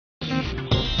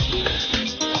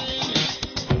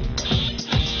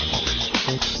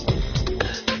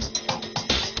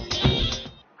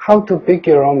How to pick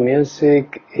your own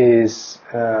music is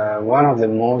one of the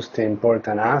most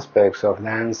important aspects of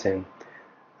dancing.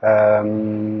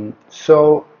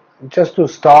 So, just to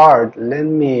start, let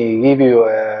me give you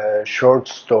a short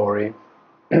story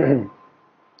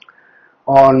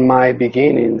on my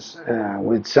beginnings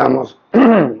with some of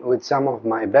with some of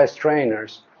my best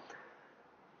trainers.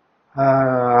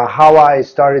 How I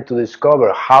started to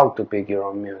discover how to pick your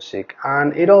own music,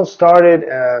 and it all started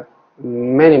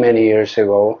many years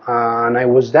ago. And I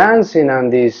was dancing,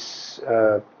 and this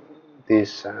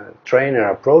trainer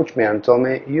approached me and told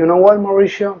me, "You know what,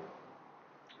 Mauricio?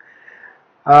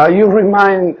 You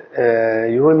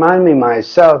remind me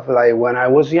myself like when I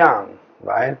was young,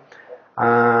 right?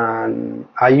 And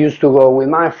I used to go with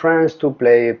my friends to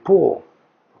play pool.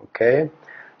 Okay,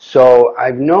 so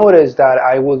I've noticed that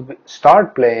I would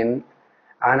start playing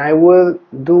and I will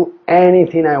do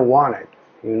anything I wanted.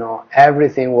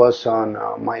 Everything was on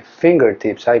my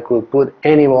fingertips. I could put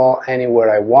any ball anywhere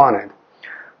I wanted.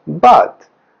 But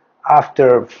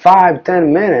after 5,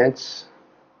 10 minutes,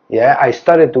 yeah, I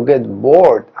started to get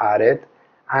bored at it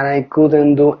and I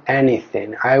couldn't do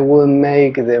anything. I would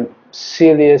make the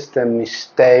silliest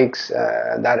mistakes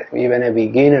that even a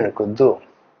beginner could do.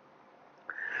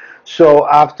 So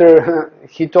after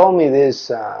he told me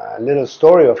this little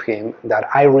story of him, that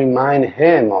I remind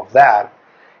him of that,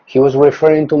 he was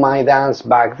referring to my dance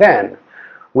back then,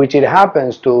 which it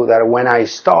happens to that when I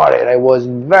started, I was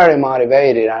very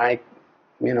motivated and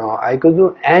I could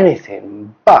do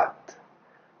anything. But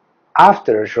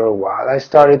after a short while, I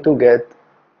started to get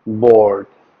bored.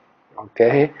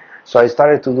 Okay, so I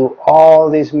started to do all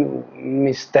these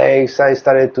mistakes. I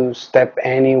started to step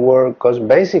anywhere because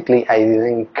basically I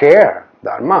didn't care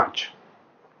that much.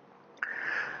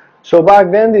 So back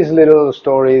then this little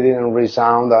story didn't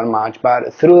resound that much,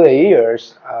 but through the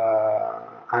years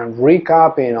and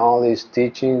recapping all these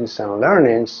teachings and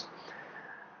learnings,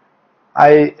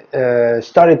 I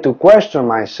started to question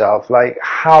myself, like,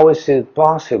 how is it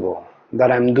possible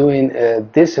that I'm doing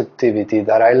this activity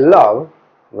that I love,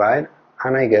 right,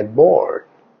 and I get bored?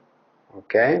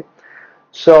 Okay,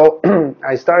 so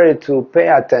I started to pay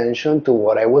attention to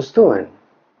what I was doing.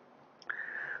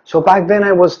 So back then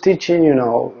I was teaching,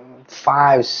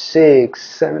 5, 6,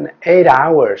 7, 8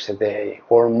 hours a day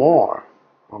or more.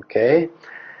 Okay,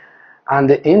 and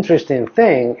the interesting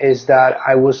thing is that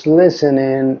I was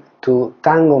listening to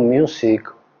tango music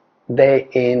day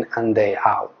in and day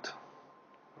out.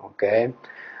 Okay,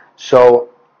 so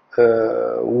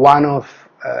one of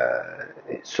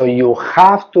so you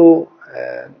have to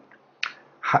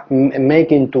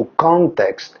make into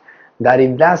context that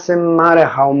it doesn't matter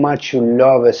how much you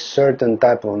love a certain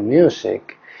type of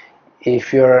music.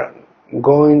 If you're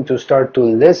going to start to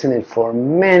listen it for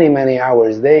many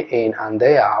hours day in and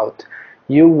day out,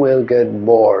 you will get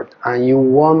bored and you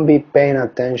won't be paying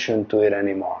attention to it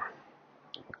anymore.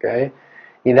 Okay,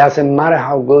 it doesn't matter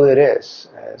how good it is.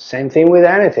 Same thing with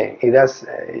anything. It does.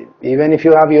 Even if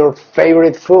you have your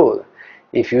favorite food,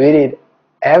 if you eat it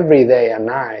every day and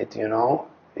night,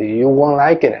 you won't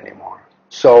like it anymore.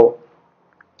 So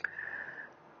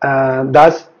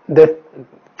that's the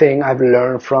thing I've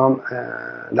learned from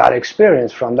that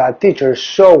experience, from that teacher.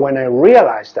 So when I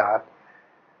realized that,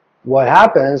 what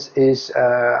happens is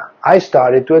I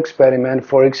started to experiment.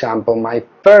 For example, my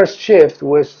first shift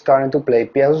was starting to play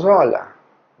Piazzolla,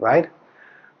 right?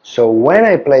 So when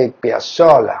I played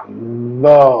Piazzolla,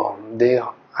 boom,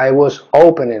 I was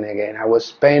opening again. I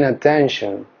was paying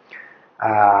attention.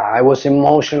 I was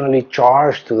emotionally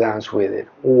charged to dance with it.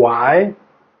 Why?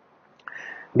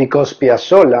 Because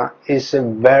Piazzolla is a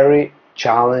very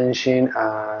challenging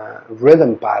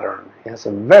rhythm pattern. It's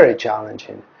a very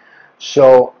challenging.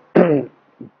 So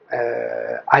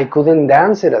I couldn't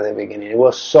dance it at the beginning. It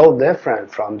was so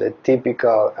different from the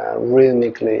typical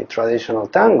rhythmically traditional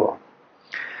tango.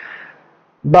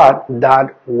 But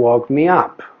that woke me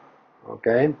up.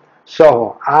 Okay,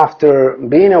 so after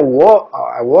being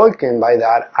awoken by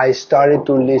that, I started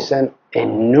to listen a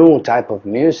new type of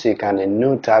music and a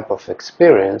new type of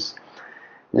experience.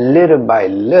 Little by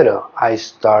little, I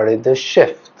started the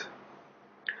shift,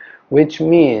 which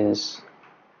means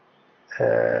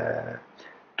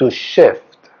to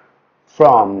shift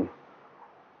from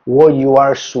what you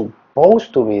are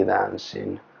supposed to be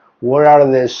dancing, what are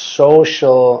the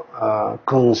social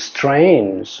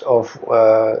constraints of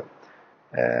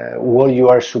what you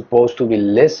are supposed to be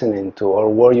listening to, or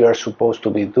what you are supposed to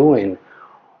be doing,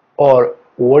 or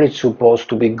what is supposed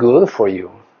to be good for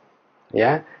you.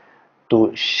 Yeah,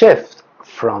 to shift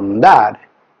from that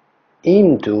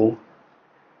into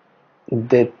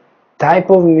the type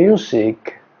of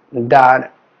music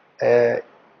that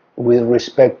with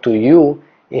respect to you,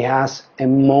 it's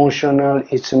emotionally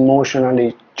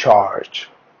charged.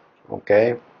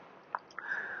 Okay?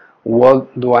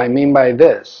 What do I mean by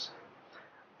this?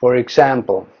 For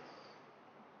example,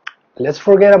 let's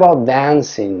forget about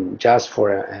dancing just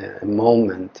for a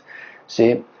moment.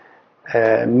 See,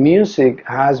 music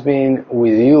has been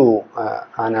with you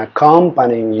and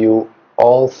accompanying you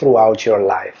all throughout your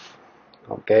life.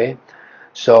 Okay?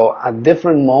 So at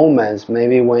different moments,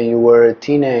 maybe when you were a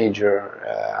teenager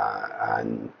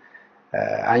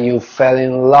and you fell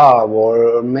in love,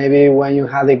 or maybe when you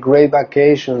had a great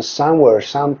vacation somewhere,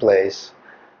 someplace,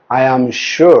 I am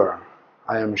sure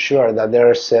that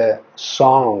there's a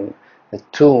song, a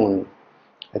tune,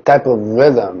 a type of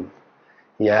rhythm,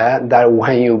 yeah, that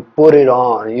when you put it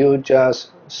on, you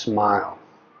just smile.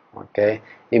 Okay,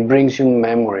 it brings you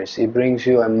memories, it brings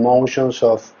you emotions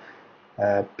of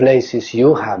places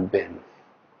you have been.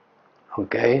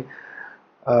 Okay,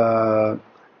 uh,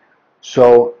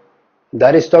 so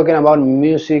that is talking about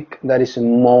music that is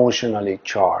emotionally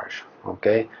charged.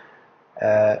 Okay,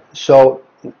 so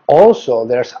also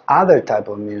there's other type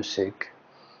of music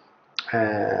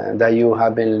that you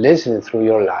have been listening through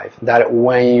your life, that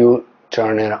when you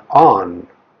turn it on,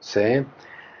 see,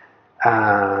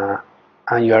 uh,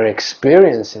 and you are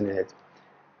experiencing it,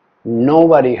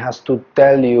 nobody has to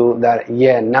tell you that,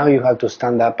 yeah, now you have to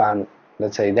stand up and,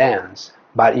 let's say, dance.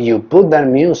 But you put that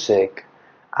music,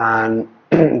 and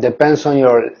depends on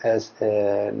your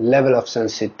level of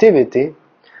sensitivity.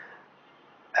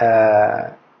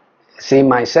 See,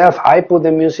 myself, I put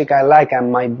the music I like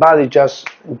and my body just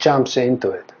jumps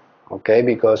into it, okay,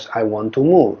 because I want to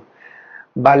move.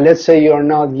 But let's say you're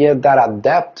not yet that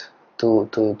adept to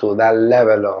that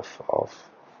level of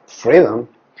freedom.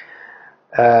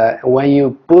 When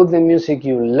you put the music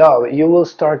you love, you will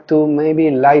start to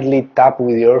maybe lightly tap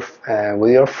with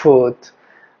your foot,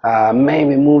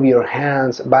 maybe move your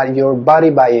hands, but your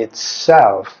body by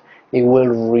itself, it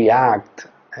will react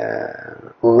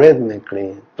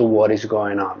rhythmically to what is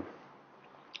going on.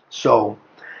 So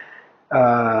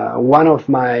one of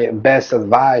my best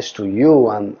advice to you,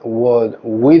 and what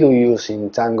we do use in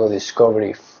Tango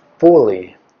Discovery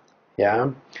fully, yeah,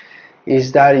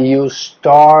 is that you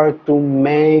start to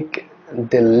make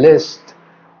the list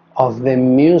of the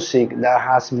music that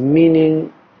has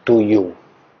meaning to you.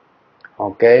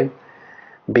 Okay,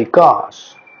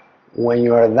 because when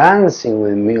you are dancing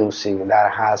with music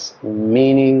that has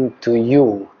meaning to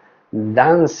you,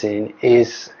 dancing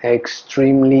is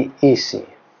extremely easy.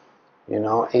 You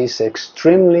know, it's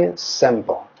extremely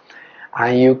simple,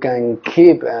 and you can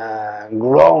keep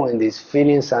growing these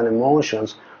feelings and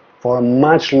emotions for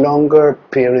much longer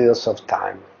periods of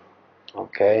time.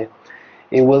 Okay,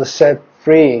 it will set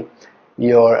free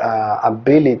your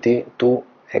ability to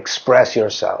express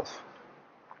yourself.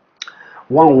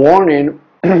 One warning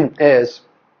is,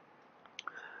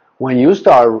 when you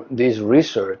start this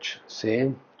research,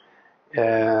 see,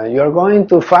 you're going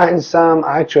to find some,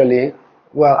 actually,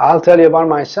 well, I'll tell you about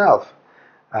myself.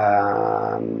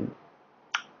 Um,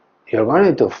 you're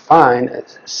going to find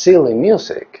silly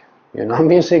music, you know,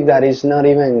 music that is not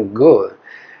even good,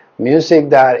 music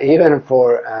that even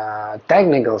for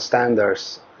technical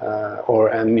standards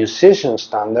or musician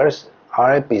standards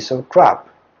are a piece of crap.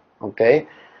 Okay,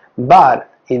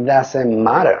 but it doesn't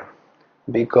matter,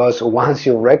 because once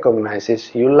you recognize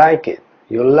it, you like it,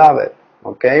 you love it.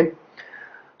 Okay,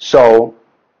 so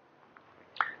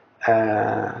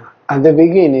at the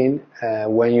beginning,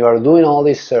 when you are doing all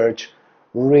this search,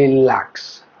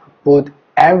 relax. Put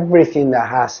everything that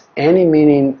has any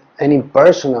meaning, any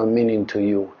personal meaning to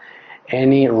you,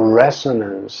 any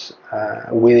resonance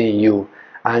within you,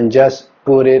 and just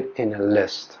put it in a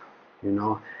list. You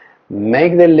know,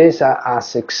 make the list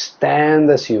as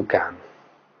extended as you can.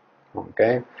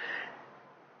 Okay.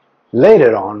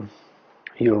 Later on,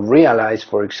 you realize,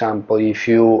 for example, if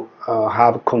you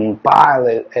have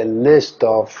compiled a list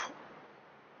of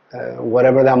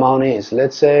whatever the amount is,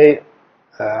 let's say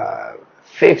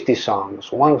 50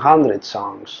 songs, 100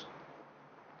 songs,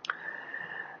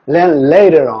 then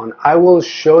later on I will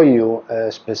show you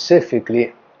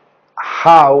specifically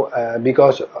how,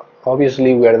 because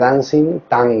obviously we are dancing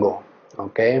tango,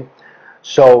 okay,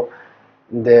 so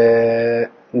the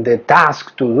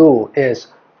task to do is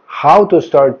how to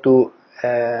start to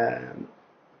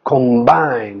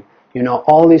combine, you know,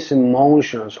 all these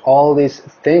emotions, all these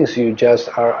things you just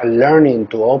are learning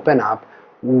to open up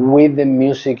with the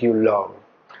music you love.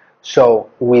 So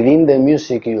within the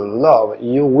music you love,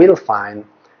 you will find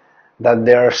that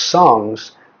there are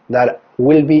songs that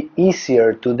will be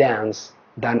easier to dance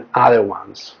than other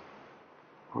ones.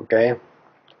 Okay,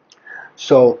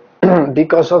 so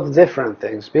because of different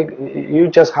things. You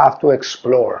just have to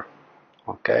explore.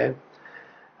 Okay,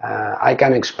 I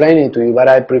can explain it to you, but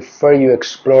I prefer you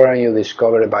explore and you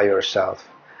discover it by yourself.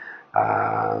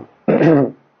 Uh,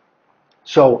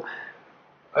 so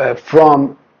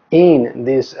from in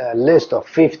this list of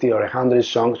 50 or 100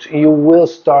 songs, you will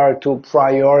start to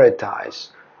prioritize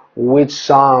which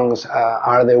songs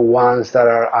are the ones that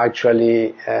are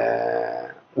actually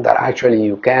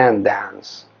you can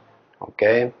dance.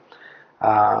 Okay,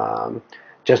 um,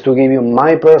 just to give you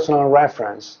my personal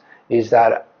reference is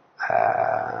that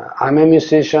I'm a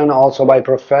musician also by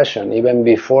profession, even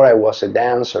before I was a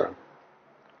dancer.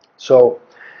 So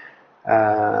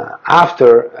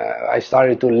after I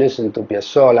started to listen to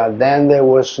Piazzolla, then there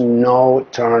was no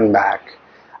turn back.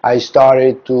 I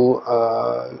started to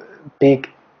pick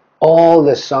all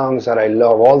the songs that I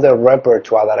love, all the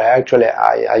repertoire that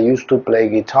I used to play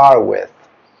guitar with.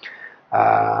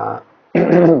 Uh,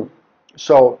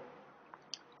 so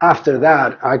after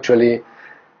that, actually,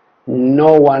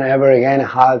 no one ever again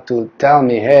had to tell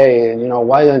me, hey,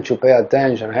 why don't you pay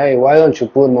attention? Hey, why don't you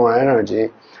put more energy?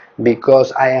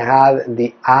 Because I had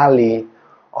the alley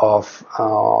of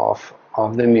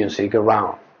the music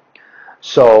around.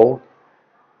 So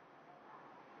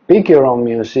pick your own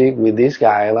music with these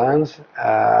guidelines,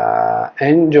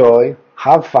 enjoy,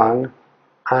 have fun,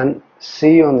 and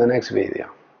see you on the next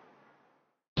video.